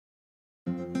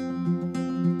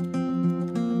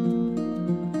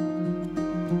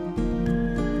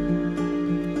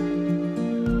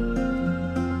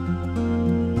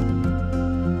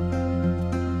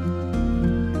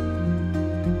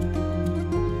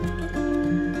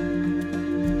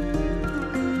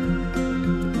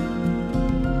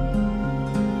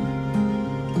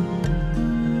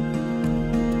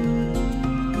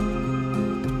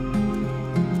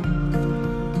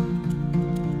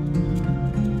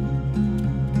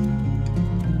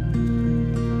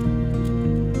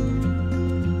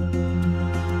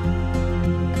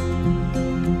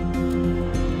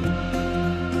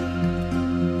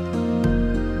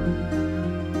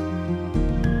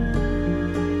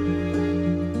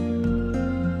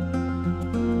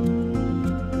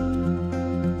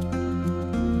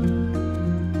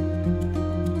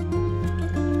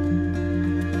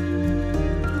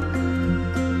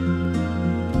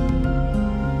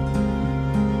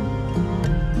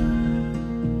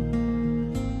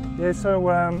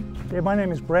My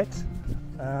name is Brett.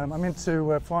 I'm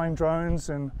into flying drones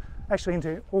and actually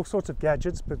into all sorts of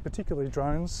gadgets, but particularly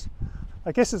drones.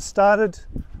 I guess it started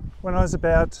when I was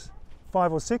about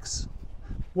 5 or 6,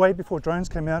 way before drones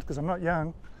came out because I'm not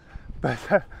young. But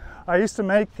I used to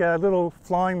make little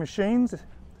flying machines.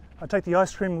 I'd take the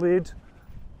ice cream lid,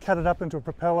 cut it up into a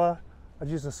propeller. I'd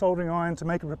use a soldering iron to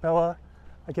make a propeller.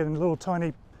 I'd get a little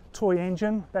tiny toy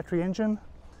engine, battery engine.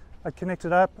 I'd connect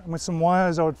it up, and with some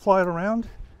wires I would fly it around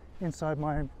inside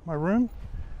my room.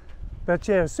 But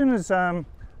yeah, as soon as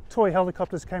toy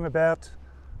helicopters came about,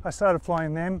 I started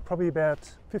flying them probably about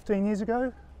 15 years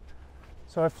ago.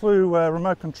 So I flew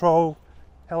remote control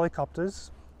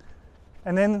helicopters,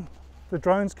 and then the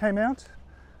drones came out.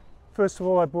 First of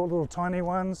all, I bought little tiny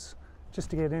ones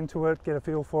just to get into it, get a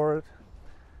feel for it.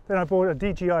 Then I bought a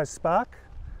DJI Spark,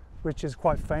 which is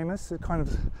quite famous. It kind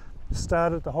of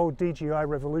started the whole DJI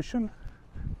revolution.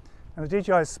 And the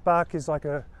DJI Spark is like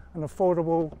an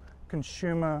affordable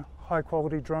consumer high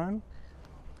quality drone.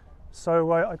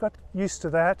 So I got used to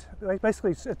that.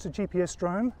 Basically it's a GPS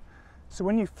drone. So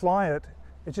when you fly it,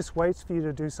 it just waits for you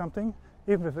to do something.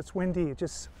 Even if it's windy, it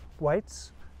just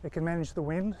waits. It can manage the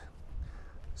wind.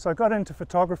 So I got into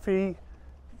photography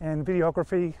and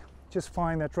videography, just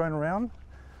flying that drone around.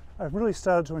 I really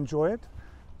started to enjoy it.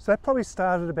 So that probably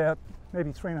started about maybe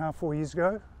 3.5, 4 years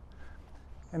ago.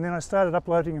 And then I started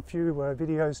uploading a few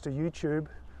videos to YouTube.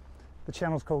 The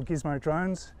channel's called Gizmo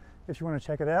Drones, if you want to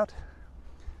check it out.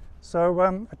 So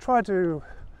I tried to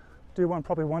do one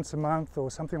probably once a month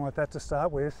or something like that to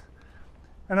start with.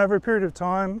 And over a period of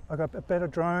time, I got a better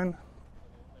drone.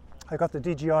 I got the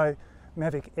DJI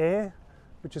Mavic Air,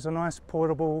 which is a nice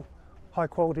portable, high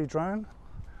quality drone.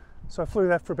 So I flew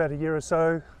that for about a year or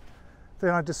so.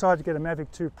 Then I decided to get a Mavic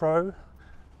 2 Pro,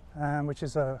 which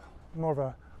is more of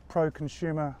a pro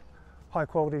consumer high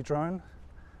quality drone.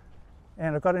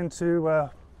 And I got into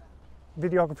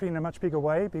videography in a much bigger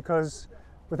way, because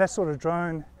with that sort of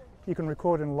drone you can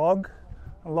record in log.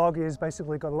 A log is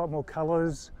basically got a lot more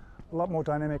colors, a lot more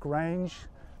dynamic range.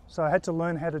 So I had to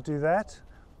learn how to do that.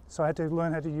 So I had to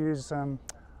learn how to use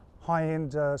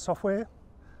high-end software.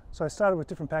 So I started with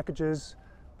different packages,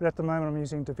 but at the moment I'm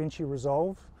using DaVinci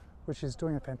Resolve, which is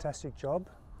doing a fantastic job.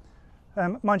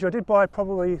 Mind you, I did buy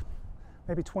probably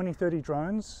maybe 20, 30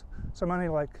 drones, so I'm only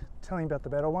like telling about the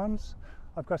better ones.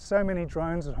 I've got so many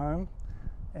drones at home,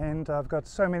 and I've got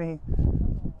so many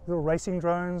little racing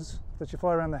drones that you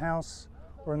fly around the house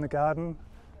or in the garden.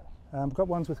 I've got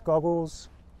ones with goggles,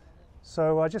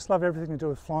 so I just love everything to do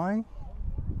with flying.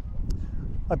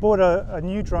 I bought a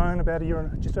new drone about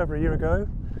just over a year ago,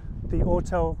 the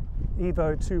Autel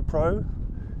Evo 2 Pro.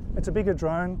 It's a bigger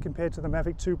drone compared to the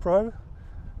Mavic 2 Pro,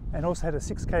 and also had a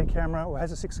 6K camera, or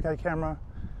has a 6K camera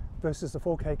versus the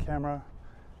 4K camera.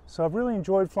 So I've really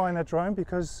enjoyed flying that drone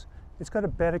because it's got a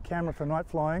better camera for night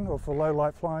flying or for low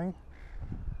light flying.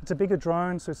 It's a bigger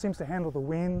drone, so it seems to handle the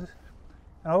wind.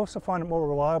 And I also find it more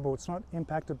reliable. It's not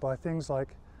impacted by things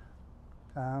like,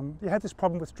 you have this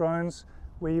problem with drones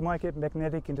where you might get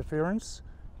magnetic interference,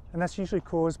 and that's usually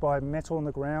caused by metal on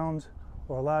the ground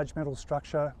or a large metal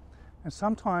structure. And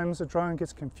sometimes a drone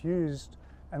gets confused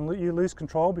and you lose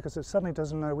control because it suddenly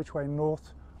doesn't know which way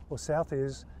north or south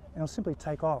is, and it'll simply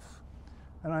take off.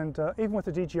 And even with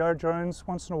the DJI drones,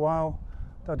 once in a while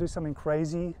they'll do something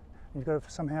crazy and you've got to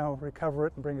somehow recover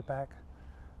it and bring it back.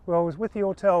 Well, with the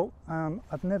Autel,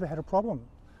 I've never had a problem.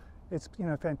 It's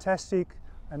fantastic.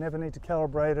 I never need to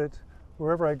calibrate it.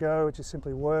 Wherever I go, it just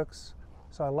simply works.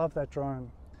 So I love that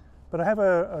drone. But I have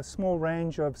a small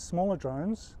range of smaller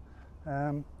drones.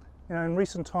 In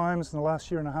recent times, in the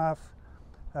last year and a half,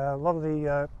 a lot of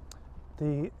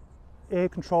the air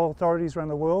control authorities around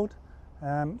the world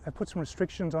have put some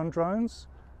restrictions on drones.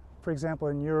 For example,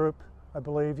 in Europe, I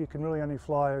believe you can really only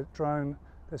fly a drone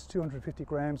that's 250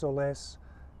 grams or less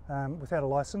without a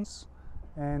license.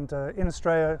 And in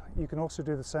Australia, you can also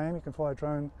do the same. You can fly a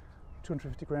drone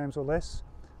 250 grams or less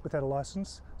without a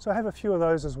license. So I have a few of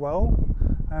those as well,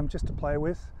 just to play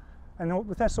with. And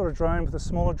with that sort of drone, with a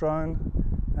smaller drone,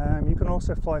 you can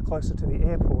also fly closer to the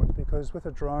airport, because with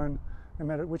a drone, no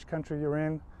matter which country you're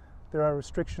in, there are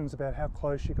restrictions about how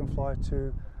close you can fly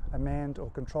to a manned or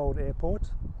controlled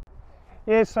airport.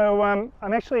 Yeah, so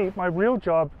my real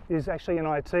job is actually in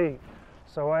IT.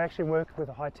 So I actually work with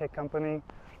a high-tech company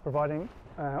providing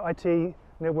IT,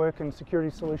 network and security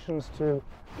solutions to,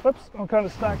 I'm kind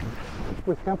of stuck,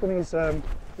 with companies in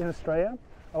Australia.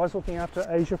 I was looking after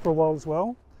Asia for a while as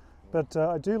well, but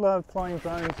I do love flying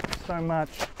drones so much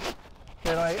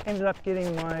that I ended up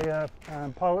getting my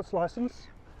pilot's license.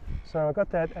 So I got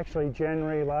that actually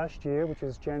January last year, which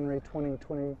is January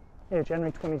 2020. Yeah,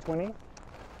 January 2020.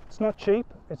 It's not cheap,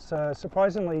 it's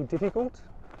surprisingly difficult.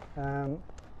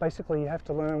 Basically you have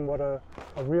to learn what a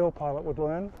real pilot would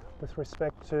learn with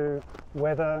respect to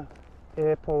weather,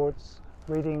 airports,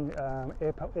 reading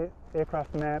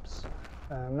aircraft maps,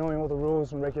 knowing all the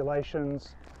rules and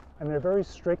regulations, and they're very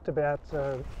strict about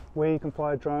where you can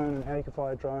fly a drone and how you can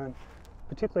fly a drone,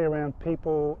 particularly around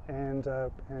people and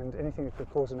anything that could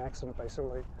cause an accident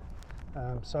basically.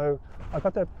 So I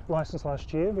got that license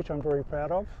last year, which I'm very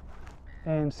proud of,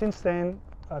 and since then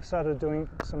I've started doing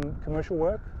some commercial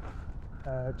work,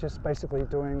 just basically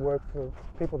doing work for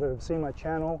people that have seen my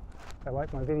channel, they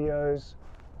like my videos.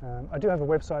 I do have a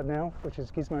website now, which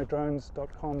is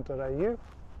gizmodrones.com.au,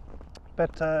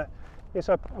 but yes,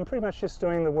 I'm pretty much just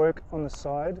doing the work on the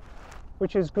side,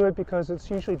 which is good because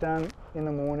it's usually done in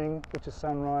the morning, which is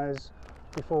sunrise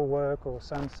before work, or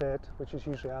sunset, which is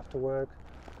usually after work.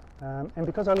 And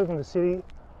because I live in the city,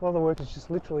 a lot of the work is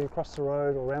just literally across the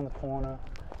road or around the corner.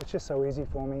 It's just so easy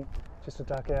for me just to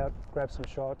duck out, grab some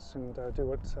shots and do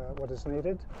what is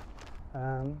needed.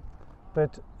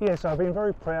 But yes, I've been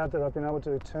very proud that I've been able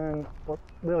to turn what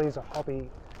really is a hobby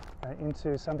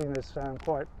into something that's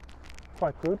quite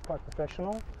good, quite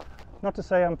professional. Not to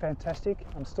say I'm fantastic,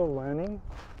 I'm still learning.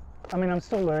 I mean, I'm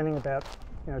still learning about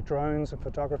drones and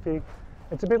photography.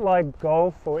 It's a bit like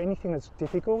golf or anything that's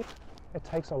difficult. It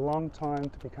takes a long time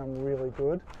to become really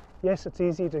good. Yes, it's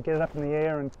easy to get it up in the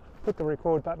air and put the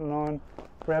record button on,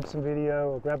 grab some video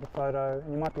or grab a photo, and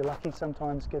you might be lucky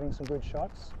sometimes getting some good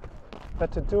shots.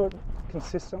 But to do it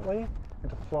consistently and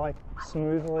to fly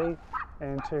smoothly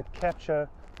and to capture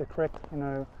the correct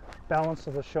balance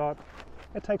of the shot,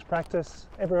 it takes practice.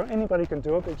 Anybody can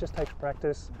do it, but it just takes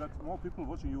practice. But more people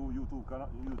watching your YouTube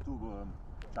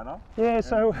channel. Yeah,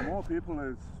 so more people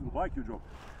like your job.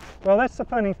 Well, that's the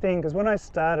funny thing, because when I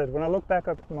started, when I look back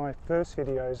at my first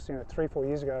videos, 3-4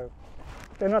 years ago,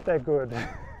 they're not that good.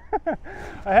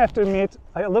 I have to admit,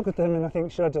 I look at them and I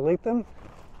think, should I delete them?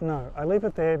 No, I leave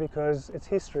it there because it's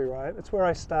history, right? It's where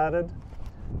I started.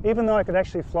 Even though I could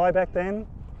actually fly back then,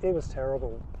 it was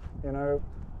terrible. I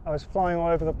was flying all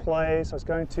over the place, I was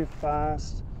going too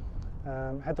fast,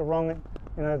 had the wrong,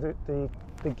 the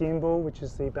gimbal, which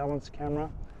is the balance camera,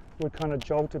 would kind of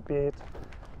jolt a bit.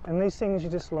 And these things you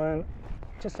just learn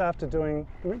just after doing,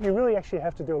 you really actually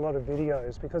have to do a lot of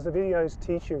videos, because the videos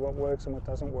teach you what works and what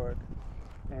doesn't work.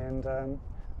 And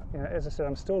as I said,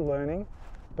 I'm still learning,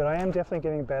 but I am definitely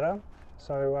getting better.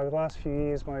 So over the last few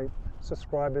years, my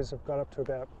subscribers have got up to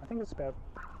about, I think it's about,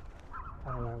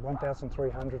 I don't know,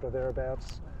 1,300 or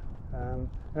thereabouts. And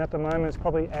at the moment it's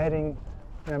probably adding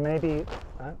maybe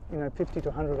 50 to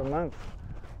 100 a month.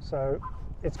 So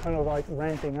it's kind of like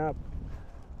ramping up.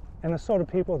 And the sort of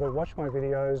people that watch my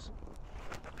videos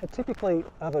are typically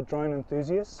other drone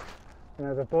enthusiasts.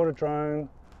 They've bought a drone,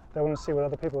 they want to see what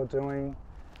other people are doing.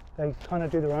 They kind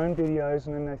of do their own videos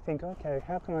and then they think, okay,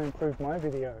 how can I improve my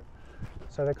video?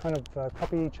 So they kind of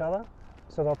copy each other.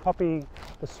 So they'll copy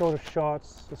the sort of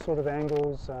shots, the sort of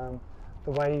angles,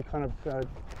 the way you kind of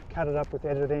cut it up with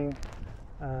editing.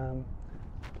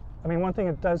 I mean, one thing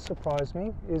that does surprise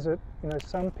me is that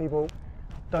some people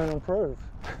don't improve.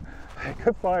 They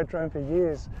could fly a drone for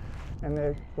years and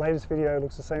their latest video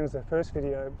looks the same as their first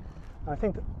video. I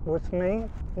think that with me,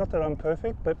 not that I'm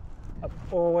perfect, but I've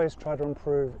always tried to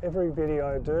improve. Every video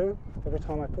I do, every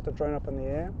time I put the drone up in the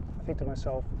air, I think to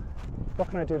myself, what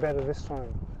can I do better this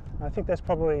time? And I think that's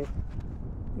probably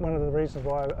one of the reasons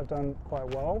why I've done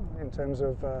quite well in terms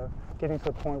of getting to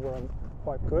the point where I'm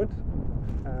quite good.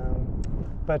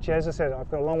 But yeah, as I said, I've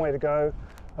got a long way to go.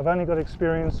 I've only got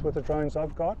experience with the drones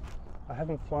I've got. I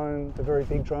haven't flown the very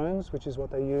big drones, which is what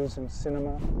they use in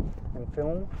cinema and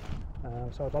film.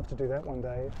 So I'd love to do that one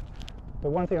day.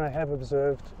 But one thing I have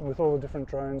observed with all the different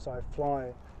drones I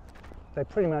fly, they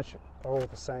pretty much are all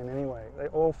the same anyway. They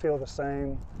all feel the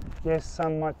same. Yes,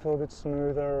 some might feel a bit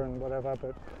smoother and whatever,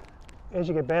 but as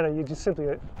you get better, you just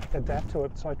simply adapt to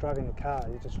it. It's like driving a car.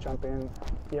 You just jump in,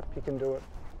 yep, you can do it.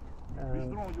 Which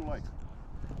drone do you like?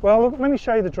 Well, look, let me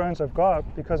show you the drones I've got,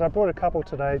 because I brought a couple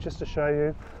today just to show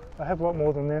you. I have a lot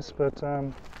more than this, but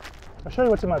I'll show you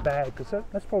what's in my bag, because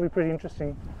that's probably pretty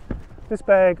interesting. This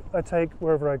bag I take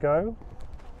wherever I go.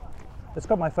 It's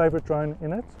got my favourite drone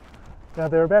in it. Now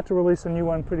they're about to release a new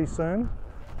one pretty soon.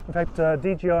 In fact,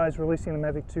 DJI is releasing the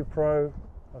Mavic 2 Pro.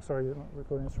 Oh, sorry, you're not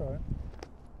recording this, right?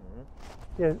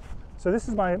 Yeah, so this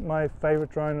is my favourite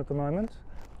drone at the moment.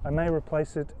 I may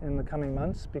replace it in the coming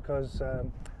months because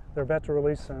they're about to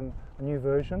release a new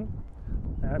version.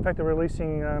 In fact, they're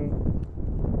releasing,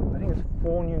 I think it's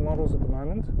 4 new models at the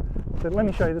moment. But let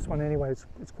me show you this one anyway,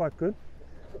 it's quite good.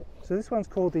 So this one's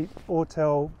called the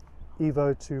Autel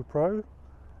Evo 2 Pro.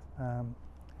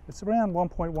 It's around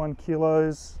 1.1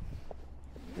 kilos.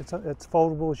 It's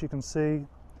foldable, as you can see.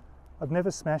 I've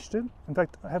never smashed it. In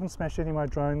fact, I haven't smashed any of my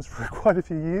drones for quite a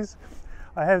few years.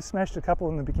 I have smashed a couple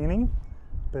in the beginning,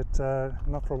 but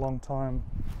not for a long time.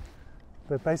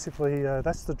 But basically,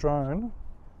 that's the drone.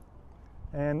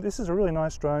 And this is a really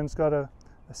nice drone. It's got a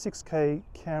 6K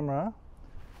camera,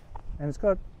 and it's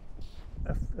got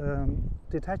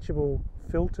detachable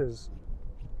filters,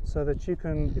 so that you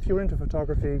can, if you're into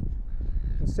photography,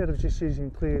 instead of just using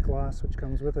clear glass which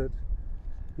comes with it,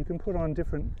 you can put on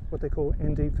different, what they call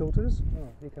ND filters. Oh,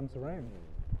 here comes the rain.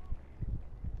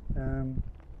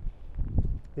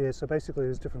 Yeah, so basically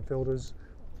there's different filters,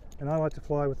 and I like to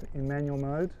fly in manual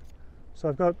mode. So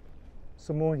I've got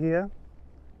some more here,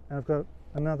 and I've got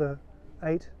another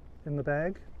 8 in the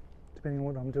bag, depending on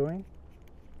what I'm doing.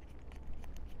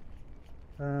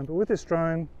 But with this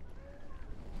drone,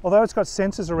 although it's got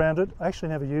sensors around it, I actually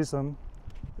never use them.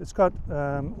 It's got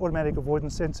automatic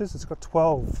avoidance sensors. It's got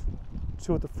 12,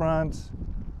 2 at the front,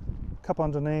 a couple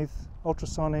underneath,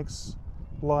 ultrasonics,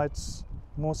 lights,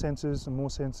 more sensors and more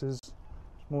sensors,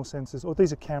 more sensors. Oh,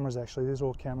 these are cameras actually. These are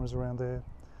all cameras around there.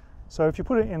 So if you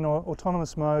put it in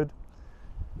autonomous mode,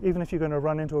 even if you're going to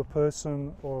run into a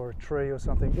person or a tree or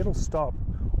something, it'll stop,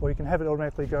 or you can have it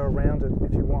automatically go around it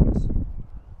if you want.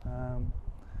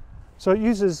 So it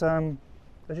uses, I'll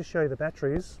just show you the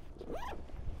batteries.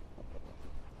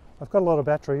 I've got a lot of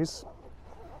batteries.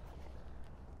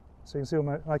 So you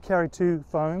can see I carry 2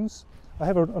 phones. I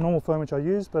have a normal phone which I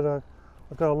use, but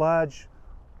I've got a large,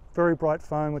 very bright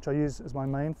phone which I use as my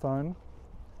main phone,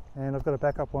 and I've got a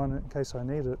backup one in case I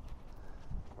need it.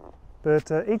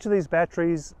 But each of these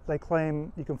batteries, they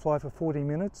claim you can fly for 40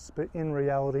 minutes, but in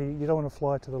reality you don't want to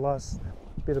fly to the last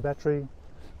bit of battery.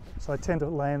 So I tend to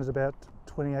land at about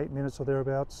 28 minutes or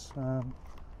thereabouts.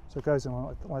 So it goes in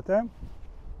like that.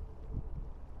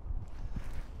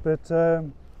 But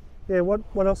yeah,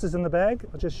 what else is in the bag?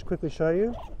 I'll just quickly show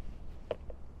you.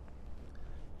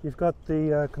 You've got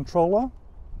the controller.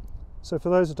 So for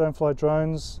those that don't fly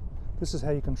drones, this is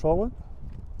how you control it.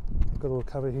 I've got a little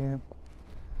cover here.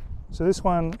 So this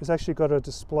one has actually got a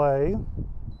display,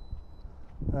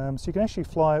 so you can actually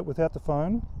fly it without the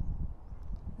phone,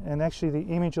 and actually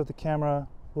the image of the camera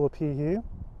will appear here,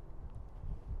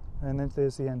 and then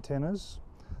there's the antennas.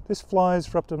 This flies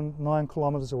for up to 9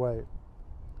 kilometers away,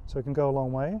 so it can go a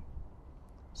long way.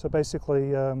 So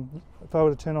basically, if I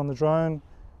were to turn on the drone,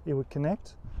 it would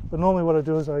connect. But normally what I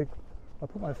do is I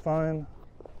put my phone,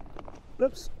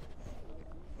 oops,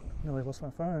 nearly lost my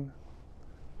phone.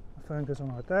 My phone goes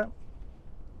on like that.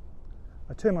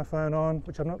 I turn my phone on,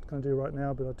 which I'm not going to do right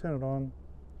now, but I turn it on.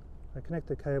 I connect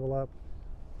the cable up.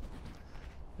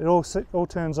 It all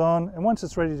turns on, and once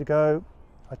it's ready to go,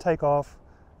 I take off,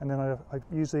 and then I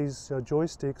use these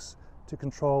joysticks to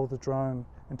control the drone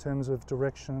in terms of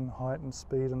direction, height, and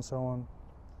speed, and so on.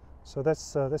 So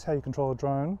that's how you control a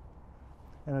drone,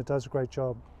 and it does a great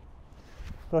job.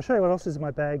 But I'll show you what else is in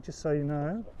my bag, just so you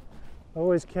know. I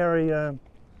always carry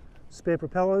spare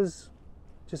propellers,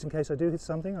 just in case I do hit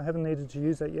something. I haven't needed to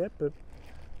use that yet, but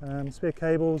spare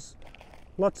cables,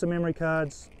 lots of memory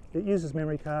cards. It uses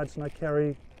memory cards, and I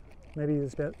carry, maybe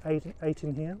there's about eight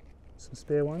in here, some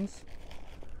spare ones.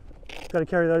 Got to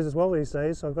carry those as well these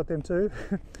days, so I've got them too,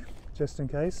 just in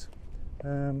case.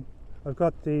 I've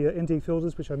got the ND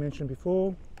filters, which I mentioned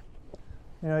before.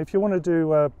 You know, if you want to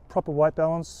do proper white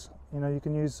balance, you know, you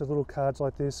can use the little cards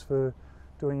like this for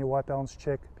doing your white balance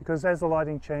check, because as the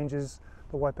lighting changes,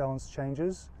 the white balance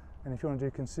changes, and if you want to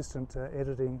do consistent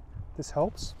editing, this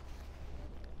helps.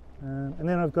 And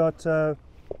then I've got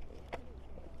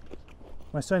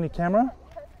my Sony camera.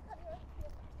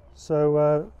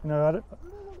 So you know,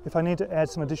 if I need to add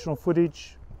some additional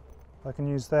footage, I can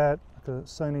use that. I've got a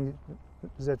Sony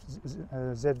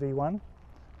ZV-1,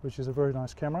 which is a very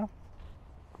nice camera.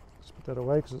 Just put that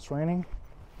away because it's raining.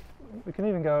 We can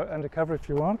even go undercover if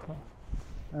you want.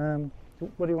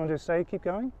 What do you want to say? Keep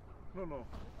going? No.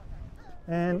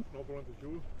 And No problem with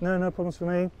you. no problems for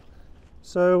me.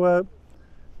 So,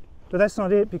 but that's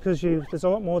not it, because there's a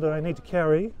lot more that I need to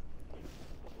carry.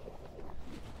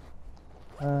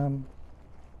 I've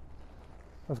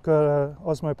got a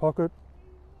Osmo Pocket,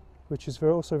 which is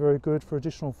also very good for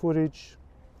additional footage.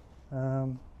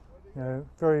 You know,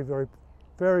 very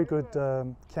good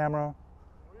camera.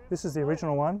 This is the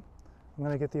original one. I'm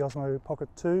going to get the Osmo Pocket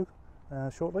 2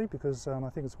 shortly, because I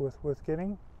think it's worth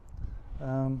getting.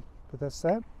 But that's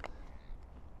that.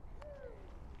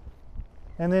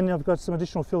 And then I've got some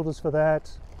additional filters for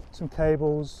that, some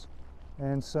cables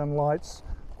and some lights.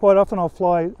 Quite often I'll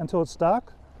fly until it's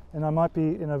dark, and I might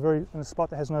be in a spot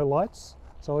that has no lights,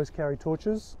 so I always carry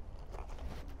torches.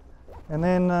 And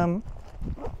then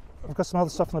I've got some other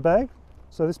stuff in the bag.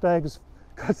 So this bag has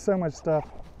got so much stuff.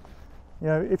 You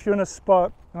know, if you're in a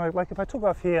spot, like if I took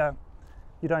off here,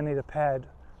 you don't need a pad,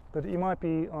 but you might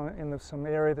be in some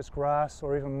area that's grass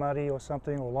or even muddy or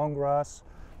something, or long grass.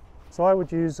 So I would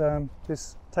use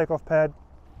this takeoff pad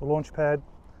or launch pad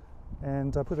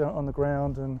and put it on the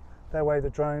ground, and that way the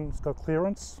drone's got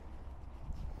clearance.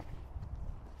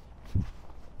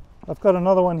 I've got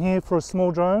another one here for a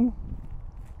small drone.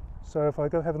 So if I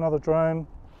go have another drone,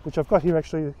 which I've got here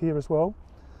actually here as well.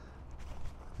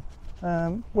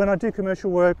 When I do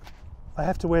commercial work, I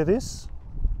have to wear this.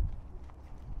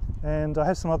 And I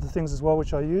have some other things as well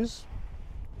which I use.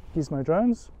 Gizmo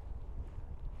drones.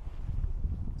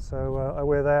 So I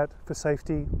wear that for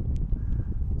safety.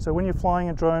 So when you're flying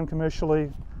a drone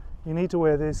commercially, you need to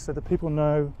wear this so that people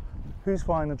know who's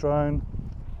flying the drone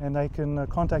and they can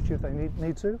contact you if they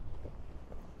need to.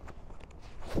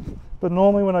 But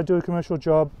normally when I do a commercial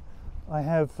job, I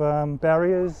have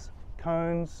barriers,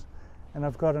 cones, and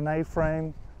I've got an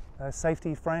A-frame,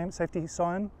 safety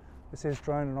sign that says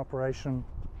drone in operation.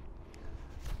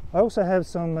 I also have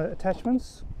some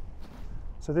attachments.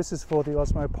 So this is for the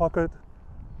Osmo Pocket.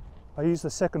 I use the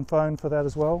second phone for that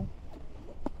as well.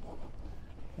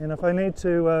 And if I need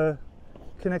to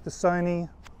connect the Sony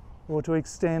or to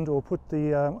extend or put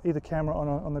the either camera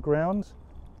on the ground,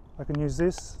 I can use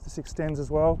this. This extends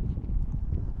as well.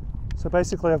 So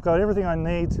basically I've got everything I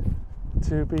need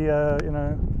to be, you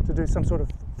know, to do some sort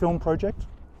of film project.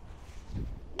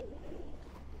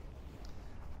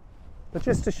 But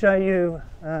just to show you,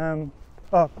 I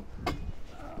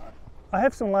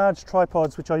have some large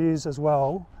tripods which I use as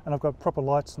well, and I've got proper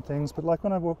lights and things, but like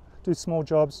when I do small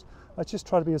jobs, I just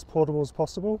try to be as portable as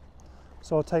possible.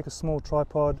 So I'll take a small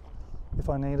tripod if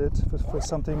I need it for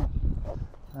something.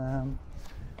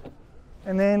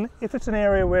 And then if it's an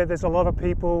area where there's a lot of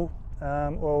people,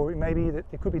 or maybe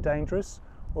it could be dangerous,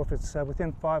 or if it's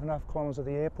within 5.5 kilometers of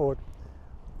the airport,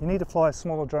 you need to fly a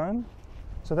smaller drone.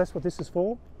 So that's what this is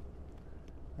for.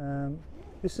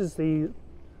 This is the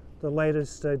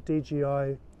latest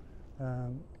DJI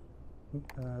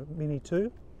Mini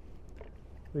 2,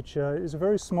 which is a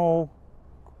very small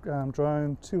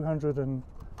drone,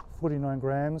 249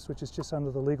 grams, which is just under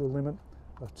the legal limit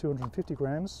of 250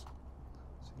 grams.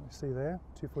 So you can see there,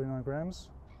 249 grams.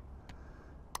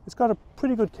 It's got a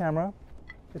pretty good camera.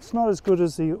 It's not as good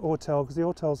as the Autel, because the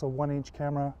Autel's a 1-inch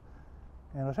camera,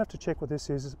 and I'd have to check what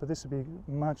this is, but this would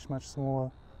be much, much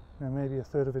smaller, you know, maybe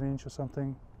 1/3 of an inch or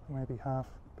something, maybe half,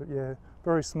 but yeah,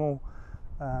 very small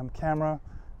camera.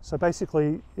 So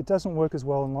basically it doesn't work as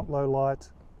well in low light.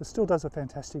 It still does a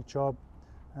fantastic job,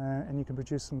 and you can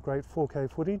produce some great 4K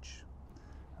footage.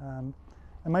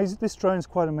 This drone is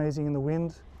quite amazing in the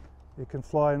wind. It can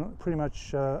fly in pretty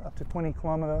much up to 30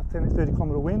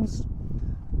 kilometer winds.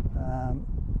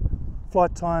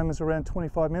 Flight time is around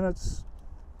 25 minutes,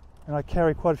 and I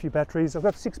carry quite a few batteries. I've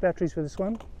got 6 batteries for this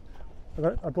one.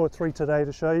 I brought 3 today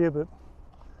to show you, but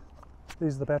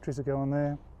these are the batteries that go on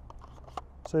there.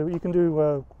 So you can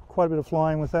do quite a bit of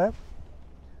flying with that.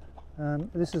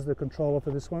 This is the controller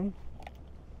for this one.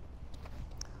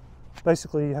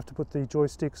 Basically you have to put the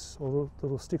joysticks or the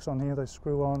little sticks on here, they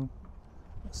screw on,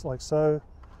 it's like so.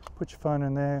 Put your phone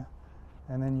in there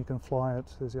and then you can fly it.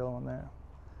 There's the other one there.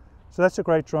 So that's a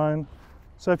great drone.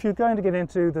 So if you're going to get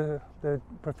into the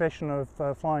profession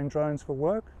of flying drones for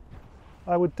work,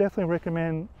 I would definitely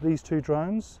recommend these 2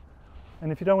 drones.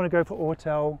 And if you don't want to go for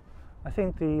Autel, I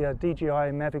think the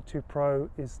DJI Mavic 2 Pro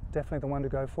is definitely the one to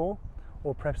go for,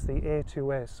 or perhaps the Air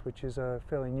 2S, which is a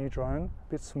fairly new drone, a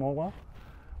bit smaller.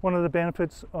 One of the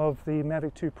benefits of the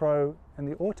Mavic 2 Pro and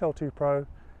the Autel 2 Pro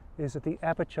is that the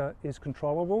aperture is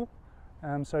controllable.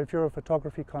 So if you're a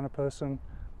photography kind of person,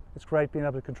 it's great being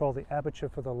able to control the aperture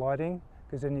for the lighting,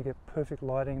 because then you get perfect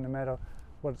lighting no matter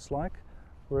what it's like.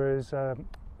 Whereas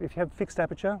if you have fixed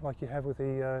aperture, like you have with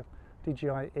the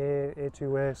DJI Air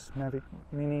 2S, Mavic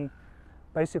Mini,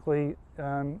 basically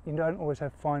you don't always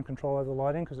have fine control over the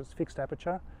lighting because it's fixed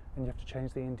aperture, and you have to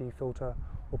change the ND filter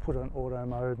or put it on auto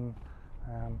mode, and,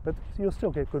 but you'll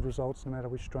still get good results no matter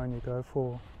which drone you go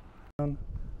for.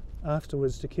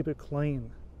 Afterwards, to keep it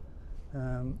clean,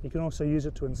 you can also use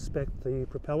it to inspect the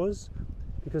propellers,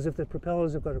 because if the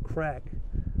propellers have got a crack,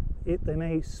 they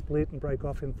may split and break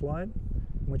off in flight,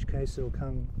 in which case it'll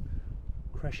come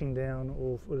crashing down,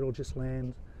 or it'll just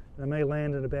land. It may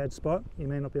land in a bad spot, you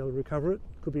may not be able to recover it,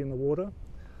 it could be in the water.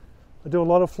 I do a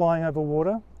lot of flying over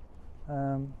water.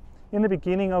 In the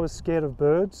beginning I was scared of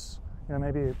birds, you know,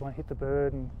 maybe it might hit the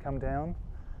bird and come down,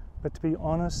 but to be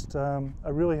honest, I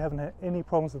really haven't had any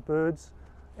problems with birds,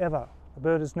 ever. A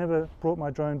bird has never brought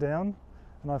my drone down.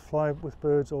 and I fly with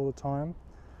birds all the time.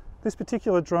 This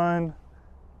particular drone,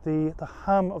 the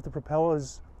hum of the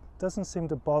propellers doesn't seem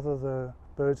to bother the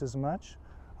birds as much.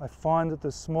 I find that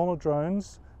the smaller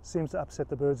drones seems to upset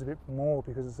the birds a bit more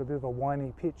because it's a bit of a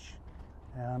whiny pitch.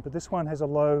 But this one has a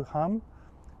low hum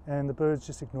and the birds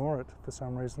just ignore it for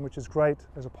some reason, which is great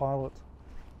as a pilot.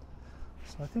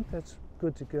 So I think that's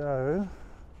good to go.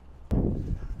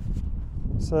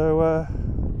 So,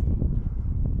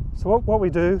 what we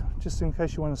do, just in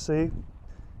case you want to see,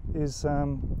 is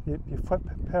you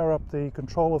power up the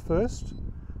controller first.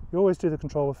 You always do the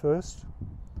controller first.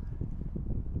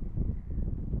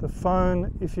 The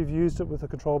phone, if you've used it with a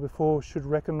controller before, should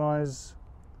recognize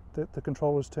that the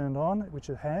controller is turned on, which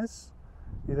it has.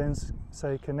 You then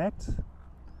say connect.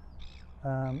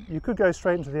 You could go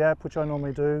straight into the app, which I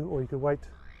normally do, or you could wait.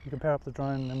 You can power up the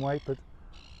drone and wait, but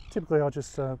typically I'll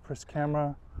just press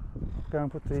camera, go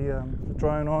and put the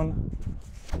drone on.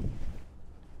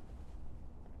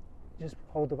 Just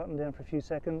hold the button down for a few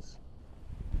seconds.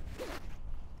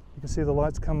 You can see the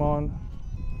lights come on.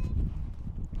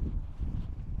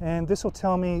 And this will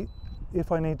tell me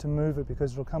if I need to move it,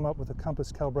 because it'll come up with a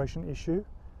compass calibration issue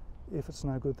if it's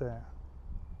no good there.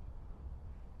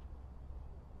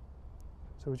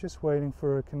 So we're just waiting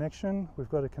for a connection. We've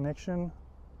got a connection.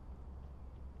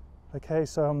 Okay,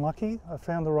 so I'm lucky. I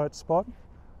found the right spot.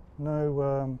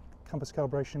 No compass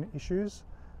calibration issues.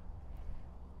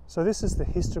 So this is the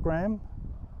histogram.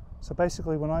 So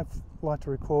basically when I like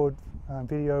to record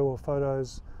video or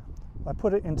photos, I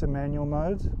put it into manual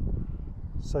mode.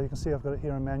 So you can see I've got it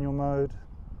here in manual mode.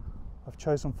 I've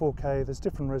chosen 4K. There's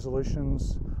different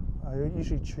resolutions. I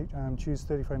usually choose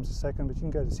 30 frames a second, but you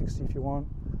can go to 60 if you want.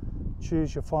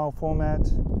 Choose your file format.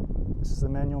 This is the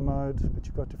manual mode, but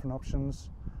you've got different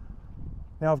options.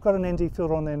 Now I've got an ND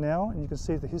filter on there now, and you can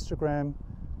see the histogram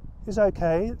is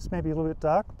okay. It's maybe a little bit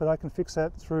dark, but I can fix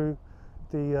that through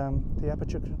the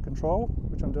aperture control,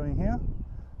 which I'm doing here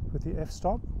with the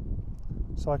f-stop.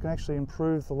 So I can actually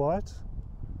improve the light.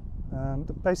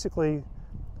 Basically,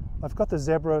 I've got the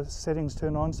zebra settings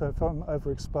turned on, so if I'm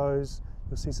overexposed,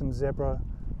 you'll see some zebra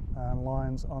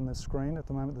lines on the screen. At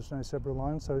the moment there's no zebra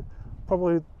lines, so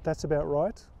probably that's about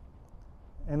right.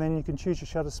 And then you can choose your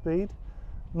shutter speed.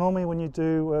 Normally when you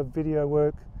do video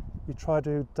work, you try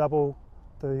to double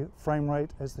the frame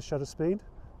rate as the shutter speed.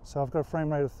 So I've got a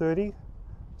frame rate of 30,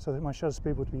 so that my shutter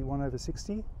speed would be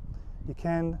 1/60. You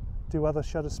can do other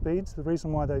shutter speeds. The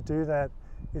reason why they do that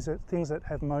is that things that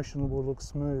have motion will look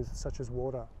smooth, such as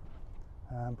water.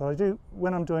 But I do,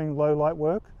 when I'm doing low light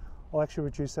work, I'll actually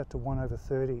reduce that to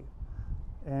 1/30.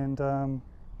 And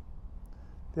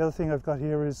the other thing I've got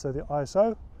here is the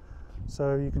ISO.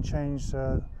 So you can change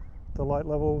the light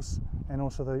levels and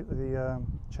also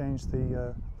change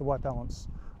the white balance.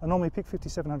 I normally pick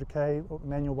 5700K or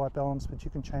manual white balance, but you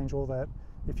can change all that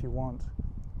if you want.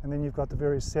 And then you've got the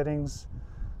various settings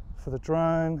for the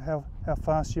drone, how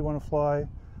fast you want to fly.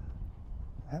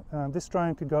 This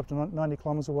drone can go up to 90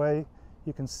 kilometers away.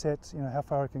 You can set, how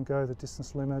far it can go, the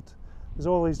distance limit. There's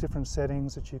all these different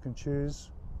settings that you can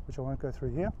choose, which I won't go through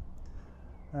here.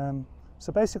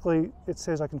 So basically, it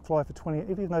says I can fly for 20,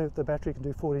 even though the battery can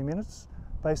do 40 minutes,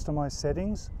 based on my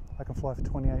settings, I can fly for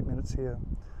 28 minutes here.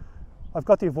 I've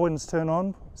got the avoidance turned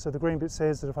on, so the green bit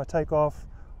says that if I take off,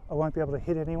 I won't be able to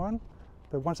hit anyone.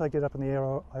 But once I get up in the air,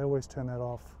 I always turn that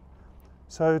off.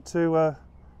 So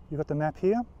you've got the map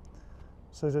here.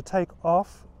 So to take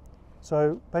off,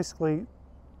 so basically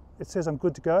it says I'm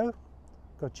good to go.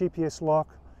 Got GPS lock.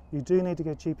 You do need to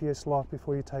get GPS lock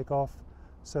before you take off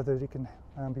so that it can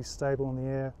be stable in the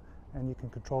air and you can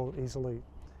control it easily.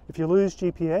 If you lose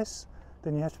GPS,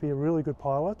 then you have to be a really good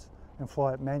pilot and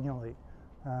fly it manually.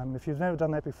 If you've never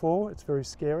done that before, it's very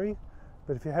scary.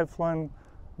 But if you have flown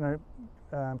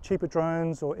cheaper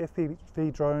drones or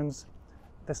FPV drones,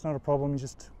 that's not a problem. You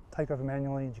just take over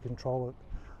manually and you control it.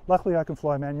 Luckily I can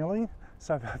fly manually,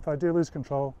 so if I do lose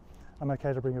control, I'm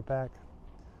okay to bring it back.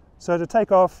 So to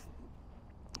take off,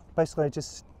 basically I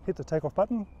just hit the takeoff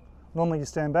button. Normally you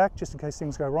stand back just in case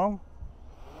things go wrong.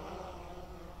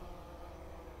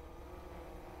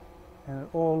 And it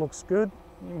all looks good.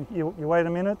 You wait a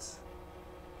minute.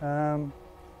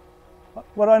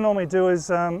 What I normally do is,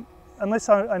 unless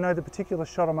I know the particular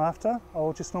shot I'm after,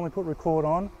 I'll just normally put record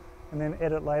on and then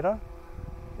edit later.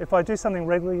 If I do something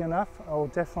regularly enough, I'll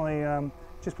definitely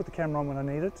just put the camera on when I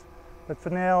need it. But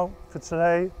for now, for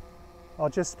today, I'll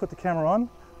just put the camera on.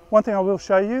 One thing I will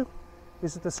show you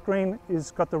is that the screen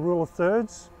has got the rule of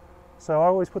thirds. So I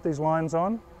always put these lines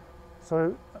on.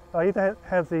 So I either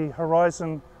have the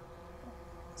horizon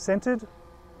centered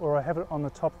or I have it on the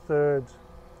top third.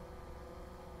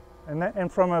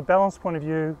 And from a balance point of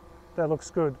view, that looks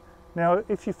good. Now,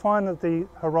 if you find that the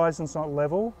horizon's not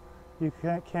level, you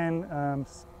can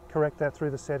correct that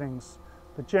through the settings.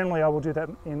 But generally I will do that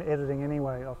in editing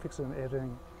anyway. I'll fix it in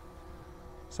editing.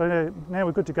 So now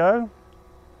we're good to go.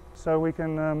 So we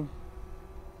can,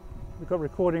 we've got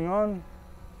recording on.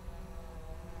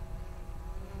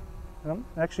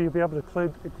 Actually, you'll be able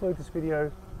to include this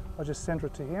video. I'll just center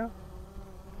it to here.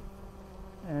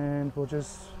 And we'll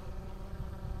just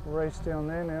race down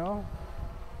there now.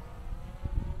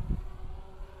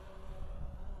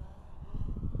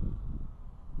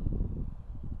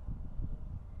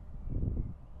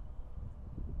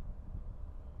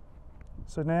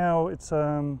 So now it's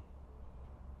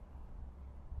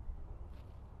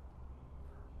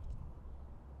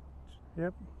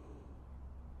yep.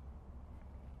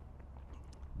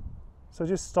 So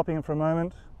just stopping it for a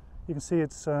moment, you can see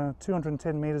it's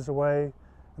 210 meters away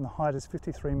and the height is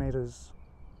 53 meters.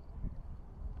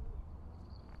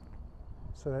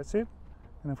 So that's it.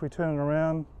 And if we turn it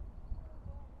around,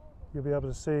 you'll be able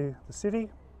to see the city.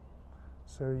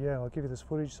 So yeah, I'll give you this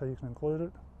footage so you can include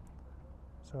it.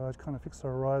 So I kind of fix the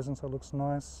horizon so it looks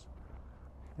nice.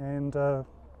 And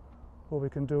what we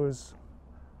can do is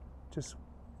just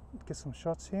get some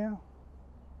shots here.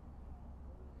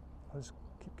 I'll just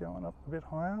keep going up a bit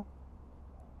higher.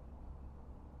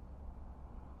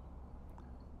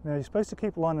 Now you're supposed to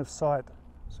keep line of sight.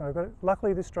 So I've got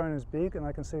luckily this drone is big and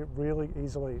I can see it really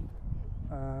easily.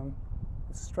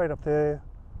 It's straight up there.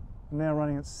 I'm now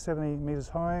running at 70 meters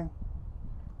high.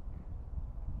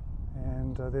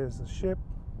 And there's the ship.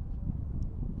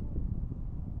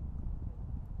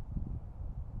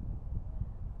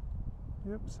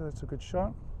 Yep, so that's a good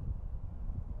shot.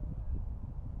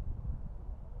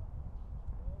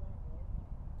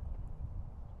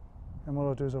 And what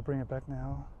I'll do is I'll bring it back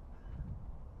now.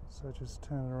 So just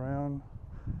turn it around.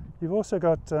 You've also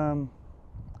got a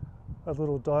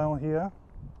little dial here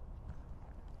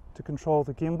to control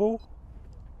the gimbal.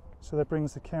 So that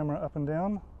brings the camera up and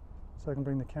down. So I can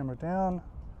bring the camera down,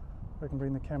 I can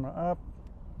bring the camera up.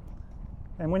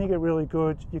 And when you get really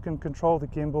good, you can control the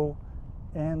gimbal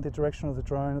and the direction of the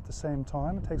drone at the same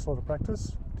time. It takes a lot of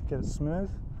practice to get it smooth.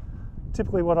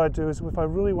 Typically what I do is if I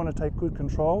really want to take good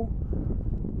control,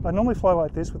 I normally fly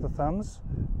like this with the thumbs,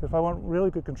 but if I want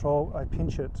really good control, I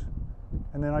pinch it.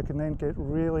 And then I can then get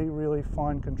really, really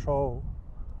fine control.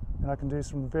 And I can do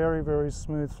some very, very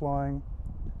smooth flying,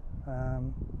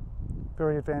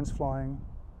 very advanced flying.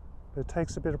 But it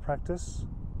takes a bit of practice.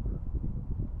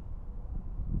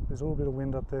 There's a little bit of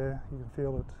wind up there, you can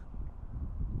feel it.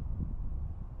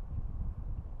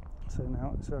 So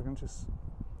now, so I can just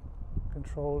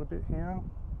control it a bit here,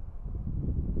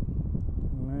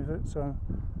 move it. So,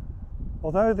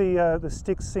 although the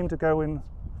sticks seem to go in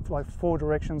like 4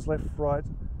 directions, left, right,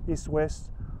 east, west,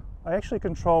 I actually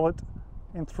control it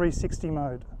in 360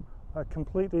 mode. A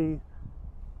completely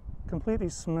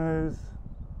smooth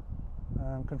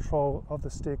control of the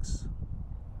sticks,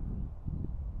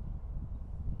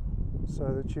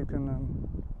 so that you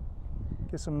can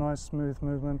get some nice smooth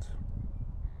movement.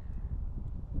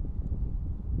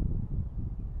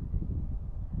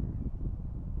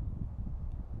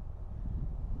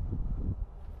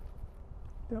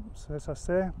 Yep, so that's us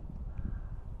there.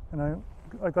 And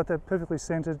I got that perfectly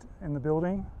centered in the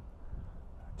building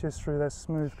just through that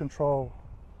smooth control.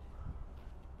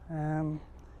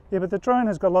 Yeah, but the drone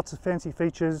has got lots of fancy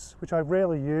features which I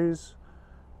rarely use.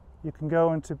 You can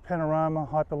go into panorama,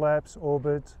 hyperlapse,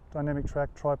 orbit, dynamic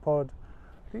track, tripod.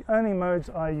 The only modes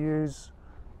I use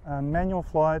are manual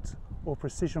flight or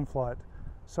precision flight.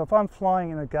 So if I'm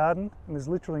flying in a garden and there's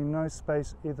literally no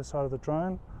space either side of the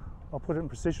drone, I'll put it in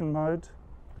precision mode,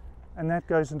 and that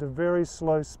goes into very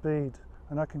slow speed,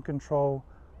 and I can control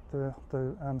the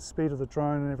speed of the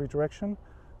drone in every direction.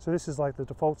 So this is like the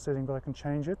default setting, but I can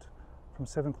change it from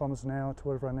 7 kilometers an hour to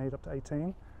whatever I need, up to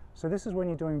 18. So this is when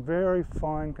you're doing very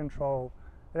fine control.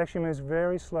 It actually moves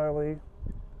very slowly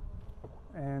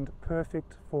and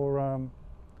perfect for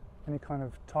any kind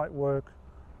of tight work,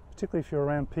 particularly if you're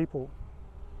around people.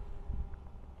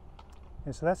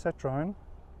 Yeah, so that's that drone.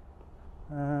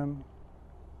 I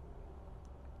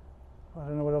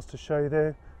don't know what else to show you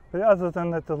there, but other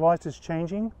than that, the light is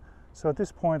changing. So at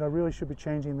this point, I really should be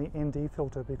changing the ND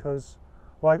filter, because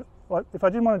if I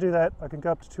didn't want to do that, I can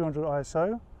go up to 200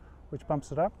 ISO, which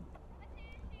bumps it up.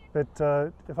 But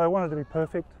if I wanted to be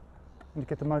perfect and to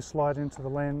get the most light into the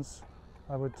lens,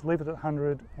 I would leave it at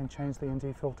 100 and change the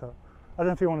ND filter. I don't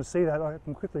know if you want to see that. I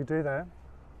can quickly do that.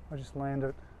 I just land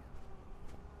it.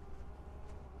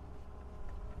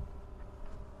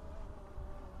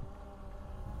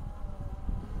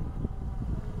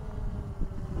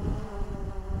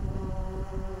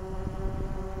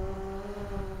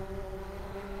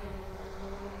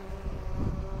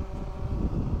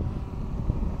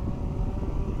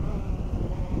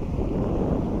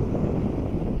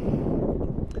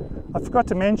 forgot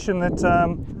to mention that,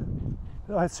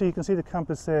 so you can see the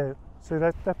compass there. So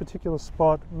that particular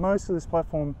spot, most of this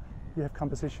platform, you have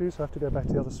compass issues, so I have to go back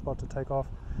to the other spot to take off.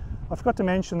 I forgot to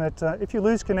mention that if you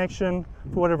lose connection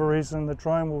for whatever reason, the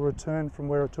drone will return from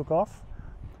where it took off.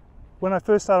 When I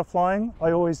first started flying,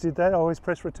 I always did that. I always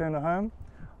press return to home.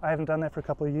 I haven't done that for a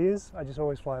couple of years. I just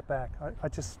always fly it back. I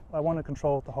want to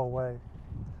control it the whole way.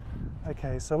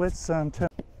 Okay, so let's turn.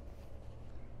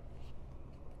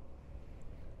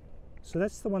 So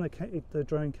that's the one that the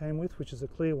drone came with, which is a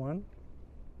clear one.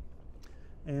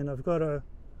 And I've got a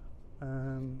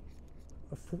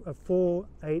 4,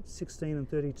 8, 16 and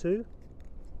 32.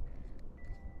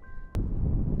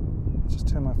 Just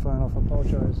turn my phone off, I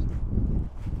apologise.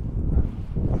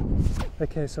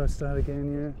 Okay, so I start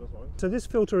again, yeah. So this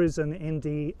filter is an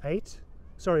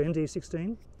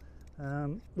ND16,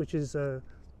 which is the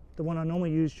one I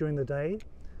normally use during the day.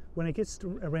 When it gets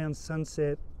to around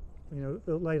sunset,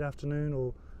 late afternoon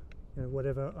or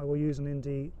whatever, I will use an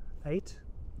ND8.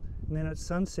 And then at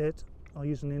sunset, I'll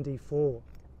use an ND4.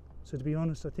 So to be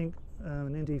honest, I think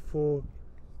an ND4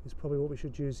 is probably what we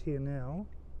should use here now.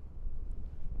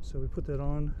 So we put that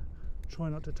on, try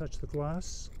not to touch the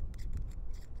glass.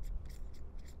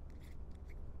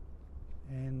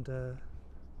 And I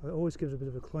always give it a bit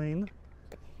of a clean,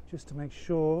 just to make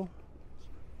sure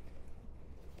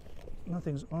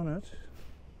nothing's on it.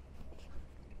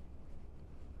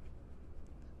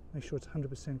 Make sure it's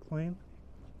 100% clean.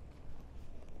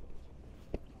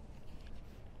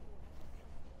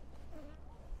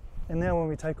 And now when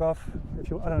we take off, I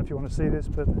don't know if you want to see this,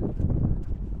 but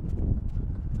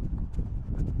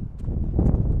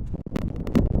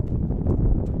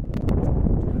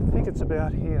I think it's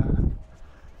about here.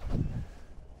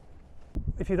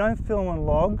 If you don't film on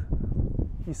log,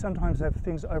 you sometimes have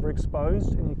things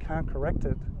overexposed and you can't correct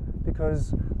it,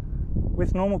 because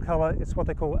with normal colour, it's what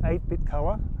they call 8-bit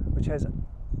colour, which has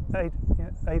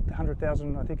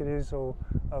 800,000, I think it is, of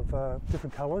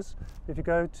different colours. If you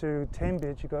go to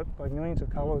 10-bit, you've got like millions of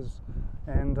colours,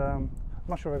 and I'm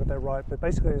not sure if I got that right, but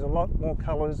basically there's a lot more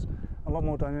colours, a lot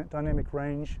more dynamic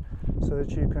range, so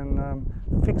that you can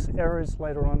fix errors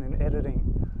later on in editing.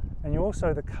 And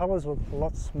the colours look a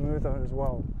lot smoother as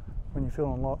well when you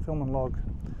film on log.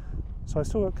 So I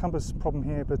still got a compass problem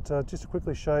here, but just to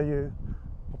quickly show you,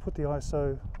 I'll put the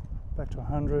ISO back to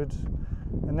 100.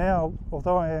 And now,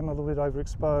 although I am a little bit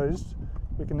overexposed,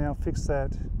 we can now fix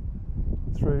that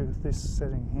through this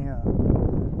setting here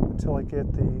until I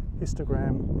get the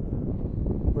histogram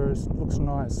where it looks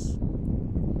nice.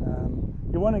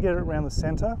 You want to get it around the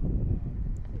center.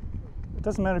 It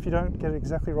doesn't matter if you don't get it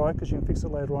exactly right, because you can fix it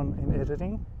later on in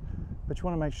editing, but you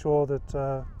want to make sure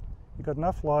that you've got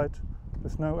enough light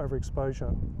with no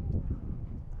overexposure.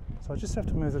 So I just have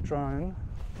to move the drone.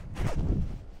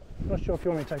 Not sure if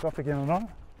you want me to take off again or not.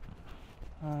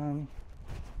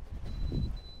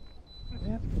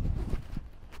 Yeah.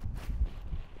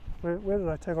 Where did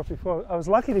I take off before? I was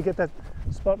lucky to get that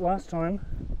spot last time.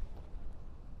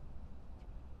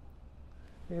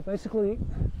 Yeah, basically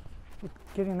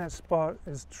getting that spot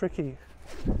is tricky.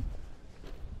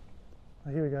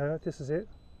 Oh, here we go, this is it.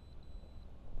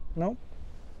 Nope.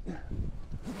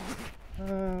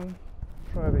 Try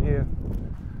over here.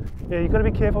 Yeah, you've got to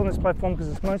be careful on this platform because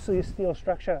it's mostly a steel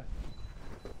structure.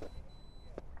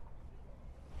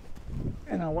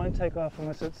 And I won't take off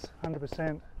unless it's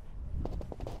 100%.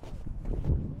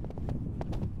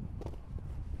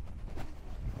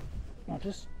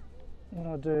 What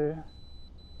I'll do,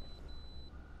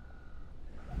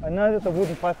 I know that the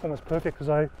wooden platform is perfect because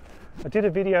I did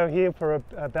a video here for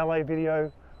a ballet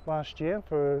video last year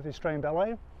for the Australian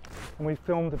Ballet, and we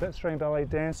filmed the Australian Ballet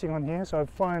dancing on here, so I've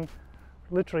flown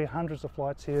literally hundreds of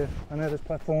flights here. I know this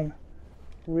platform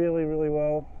really, really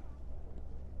well.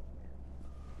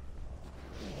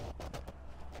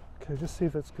 Okay, just see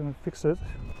if it's going to fix it.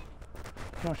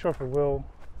 I'm not sure if it will,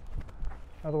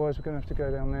 otherwise we're going to have to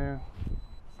go down there.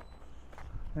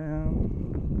 Yeah,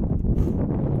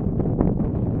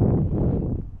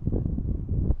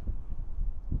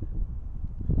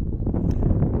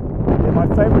 my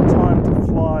favourite time to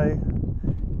fly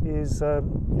is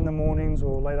in the mornings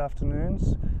or late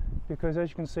afternoons, because as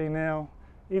you can see now,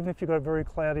 even if you've got very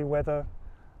cloudy weather,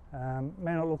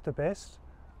 may not look the best,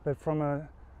 but from a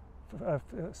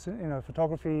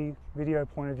photography video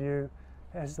point of view,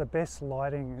 it has the best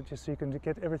lighting, just so you can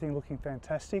get everything looking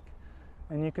fantastic,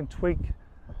 and you can tweak.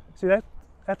 See that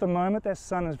at the moment that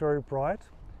sun is very bright.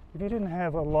 If you didn't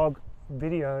have a log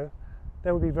video,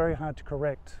 that would be very hard to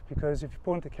correct, because if you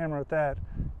point the camera at that,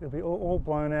 it'll be all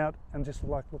blown out and just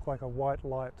look like a white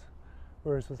light.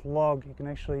 Whereas with log, you can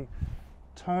actually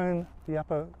tone the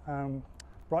upper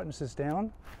brightnesses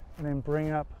down and then bring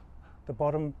up the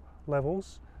bottom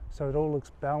levels so it all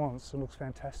looks balanced and looks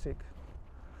fantastic.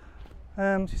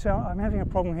 So I'm having a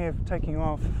problem here taking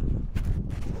off.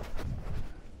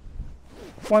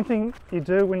 One thing you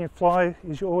do when you fly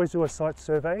is you always do a site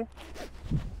survey.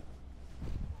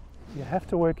 You have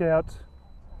to work out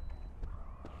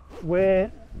where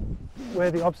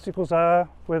the obstacles are,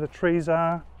 where the trees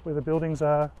are, where the buildings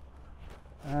are.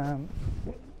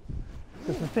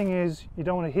 Because the thing is, you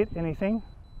don't want to hit anything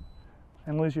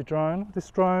and lose your drone. This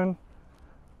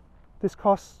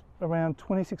costs around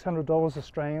 $2,600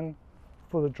 Australian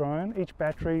for the drone. Each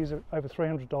battery is over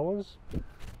 $300.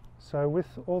 So with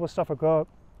all the stuff I got,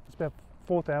 it's about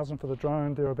 $4,000 for the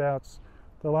drone, thereabouts.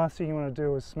 The last thing you want to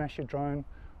do is smash your drone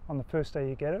on the first day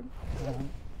you get it.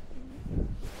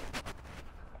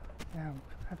 Yeah, I'm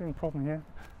having a problem here.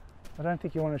 I don't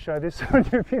think you want to show this on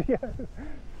your video.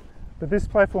 But this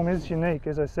platform is unique,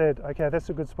 as I said. Okay, that's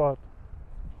a good spot.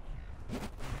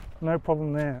 No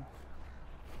problem there.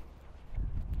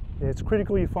 Yeah, it's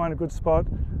critical you find a good spot.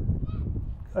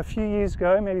 A few years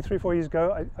ago, maybe 3 or 4 years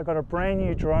ago, I got a brand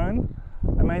new drone.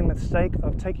 I made the mistake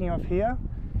of taking off here.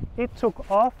 It took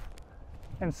off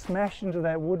and smashed into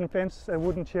that wooden fence, that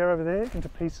wooden chair over there, into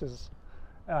pieces.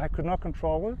 I could not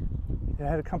control it. It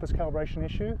had a compass calibration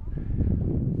issue.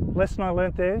 Lesson I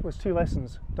learnt there was 2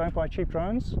 lessons. Don't buy cheap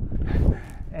drones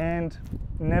and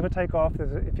never take off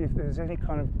if there's any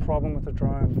kind of problem with the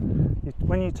drone.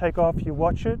 When you take off, you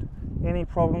watch it. Any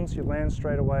problems, you land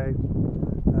straight away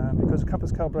because a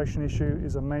compass calibration issue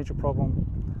is a major problem.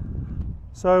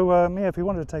 So yeah, if we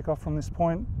wanted to take off from this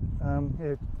point,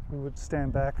 yeah, we would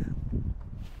stand back.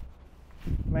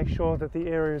 Make sure that the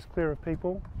area is clear of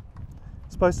people.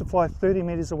 It's supposed to fly 30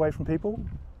 meters away from people.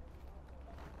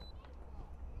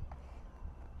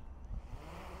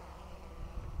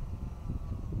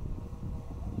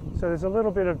 So there's a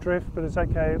little bit of drift, but it's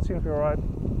okay, it seems to be alright.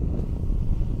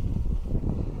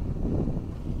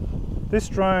 This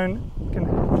drone can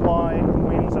fly in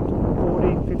winds up to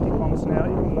 40, 50 kilometers an hour,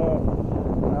 even more.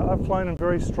 I've flown in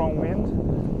very strong wind,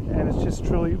 and it's just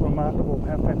truly remarkable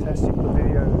how fantastic the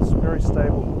video is. Very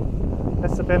stable.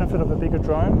 That's the benefit of a bigger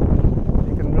drone.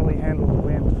 You can really handle the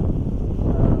wind.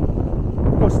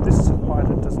 Of course, this height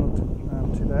it doesn't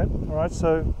look too bad. All right,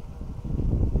 so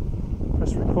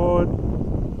press record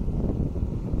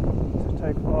to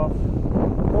take off.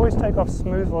 Always take off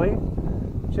smoothly,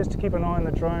 just to keep an eye on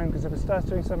the drone, because if it starts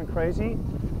doing something crazy,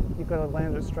 you've got to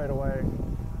land it straight away.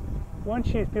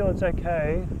 Once you feel it's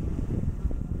okay,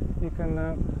 you can.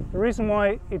 The reason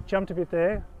why it jumped a bit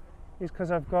there is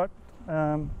because I've got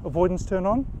avoidance turned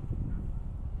on.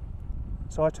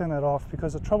 So I turn that off,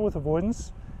 because the trouble with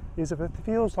avoidance is if it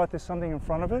feels like there's something in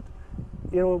front of it,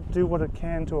 it'll do what it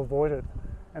can to avoid it,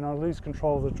 and I'll lose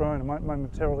control of the drone. It might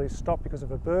momentarily stop because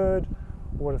of a bird,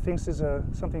 or it thinks there's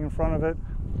something in front of it,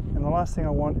 and the last thing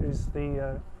I want is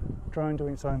the drone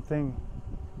doing its own thing.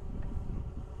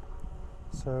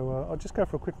 So I'll just go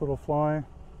for a quick little fly.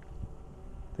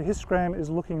 The histogram is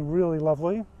looking really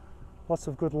lovely, lots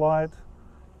of good light,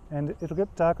 and it'll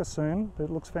get darker soon, but it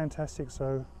looks fantastic.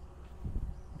 So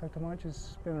in fact, I might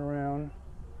just spin around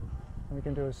and we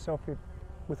can do a selfie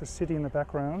with the city in the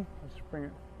background. I'll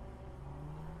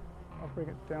bring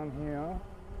it down here.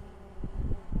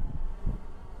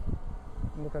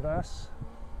 And look at us.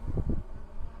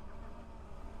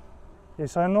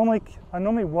 Yes, I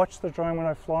normally watch the drone when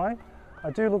I fly. I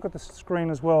do look at the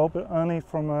screen as well, but only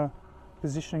from a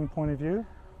positioning point of view.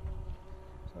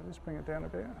 So I'll just bring it down a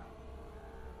bit.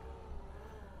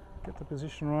 Get the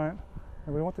position right.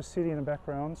 And we want the city in the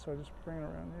background, so just bring it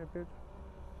around here a bit.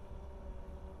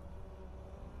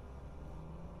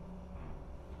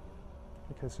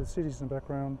 Okay, so the city's in the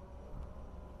background.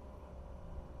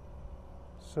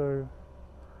 So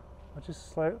I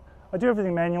do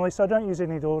everything manually, so I don't use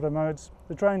any of the auto modes.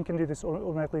 The drone can do this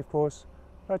automatically, of course.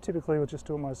 I typically will just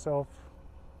do it myself.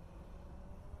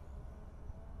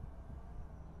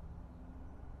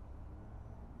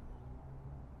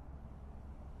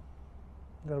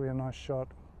 That'll be a nice shot.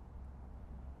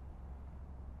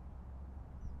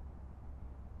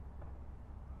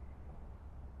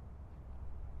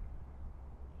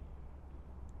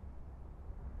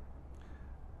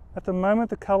 At the moment,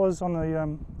 the colours on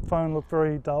the phone look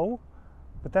very dull,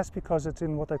 but that's because it's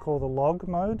in what they call the log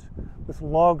mode. With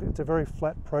log, it's a very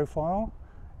flat profile,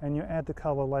 and you add the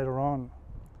colour later on.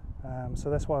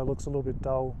 So that's why it looks a little bit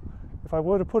dull. If I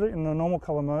were to put it in the normal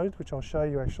colour mode, which I'll show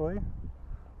you actually,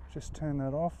 just turn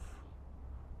that off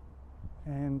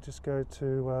and just go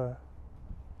to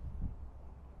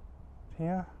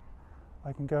here.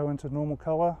 I can go into normal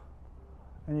colour,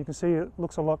 and you can see it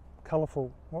looks a lot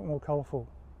more colourful.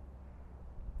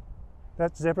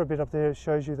 That zebra bit up there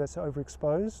shows you that's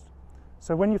overexposed.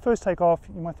 So when you first take off,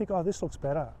 you might think, oh, this looks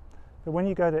better. But when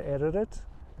you go to edit it,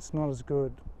 it's not as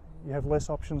good. You have less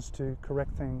options to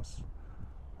correct things.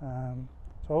 So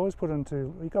I always put it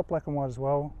into, you got black and white as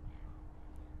well.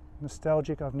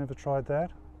 Nostalgic, I've never tried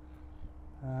that.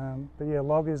 But yeah,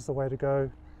 log is the way to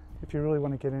go if you really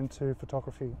want to get into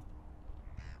photography.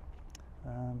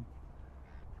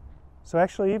 So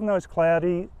actually, even though it's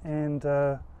cloudy and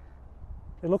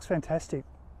it looks fantastic,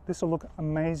 this will look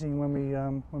amazing when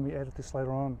we edit this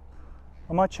later on.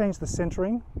 I might change the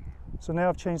centering. So now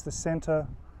I've changed the center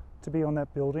to be on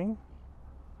that building.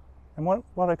 And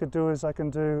what I could do is I can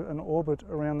do an orbit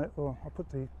around that. Oh, I'll put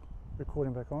the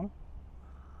recording back on.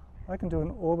 I can do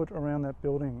an orbit around that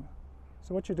building.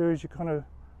 So what you do is you kind of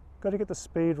got to get the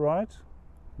speed right.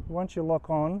 Once you lock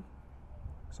on,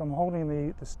 so I'm holding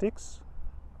the sticks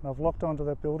and I've locked onto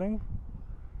that building,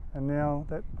 and now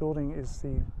that building is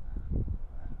the,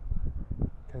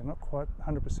 okay, not quite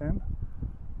 100%,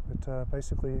 but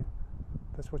basically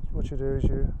that's what you do is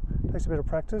it takes a bit of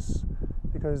practice,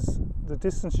 because the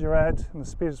distance you're at and the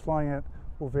speed it's flying at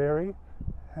will vary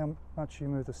how much you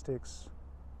move the sticks.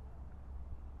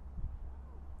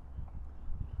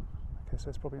 Okay, so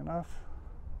that's probably enough.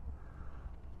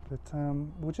 But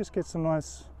we'll just get some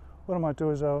nice, what I might do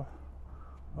is I'll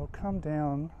come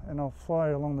down and I'll fly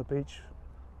along the beach.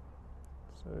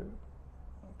 So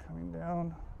coming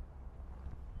down.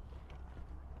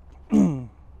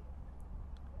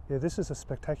 Yeah, this is a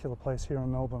spectacular place here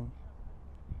in Melbourne.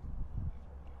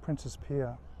 Princess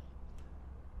Pier.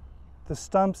 The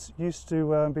stumps used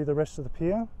to be the rest of the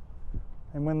pier,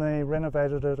 and when they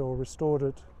renovated it or restored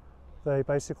it, they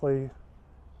basically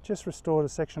just restored a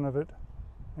section of it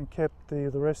and kept the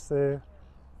rest there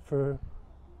for,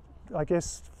 I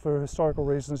guess, for historical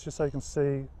reasons, just so you can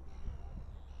see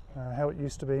how it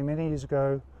used to be many years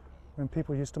ago when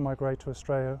people used to migrate to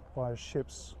Australia via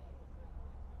ships.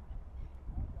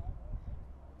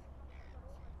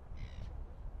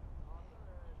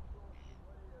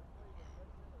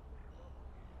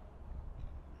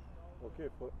 Okay,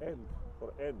 for end,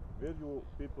 where do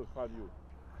people find you?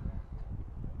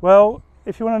 Well,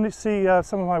 if you want to see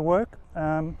some of my work,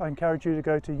 I encourage you to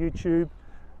go to YouTube,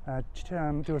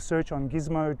 do a search on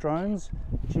Gizmo Drones,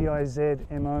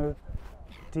 Gizmo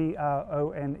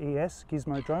Drones,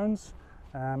 Gizmo Drones.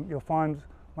 You'll find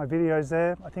my videos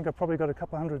there. I think I've probably got a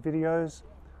couple hundred videos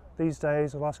these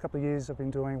days. The last couple of years I've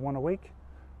been doing one a week.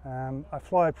 I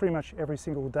fly pretty much every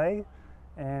single day,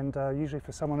 and usually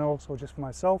for someone else or just for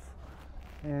myself.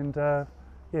 And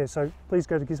yeah, so please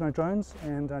go to Gizmo Drones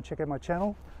and check out my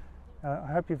channel.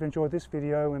 I hope you've enjoyed this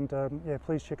video, and yeah,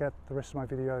 please check out the rest of my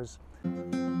videos.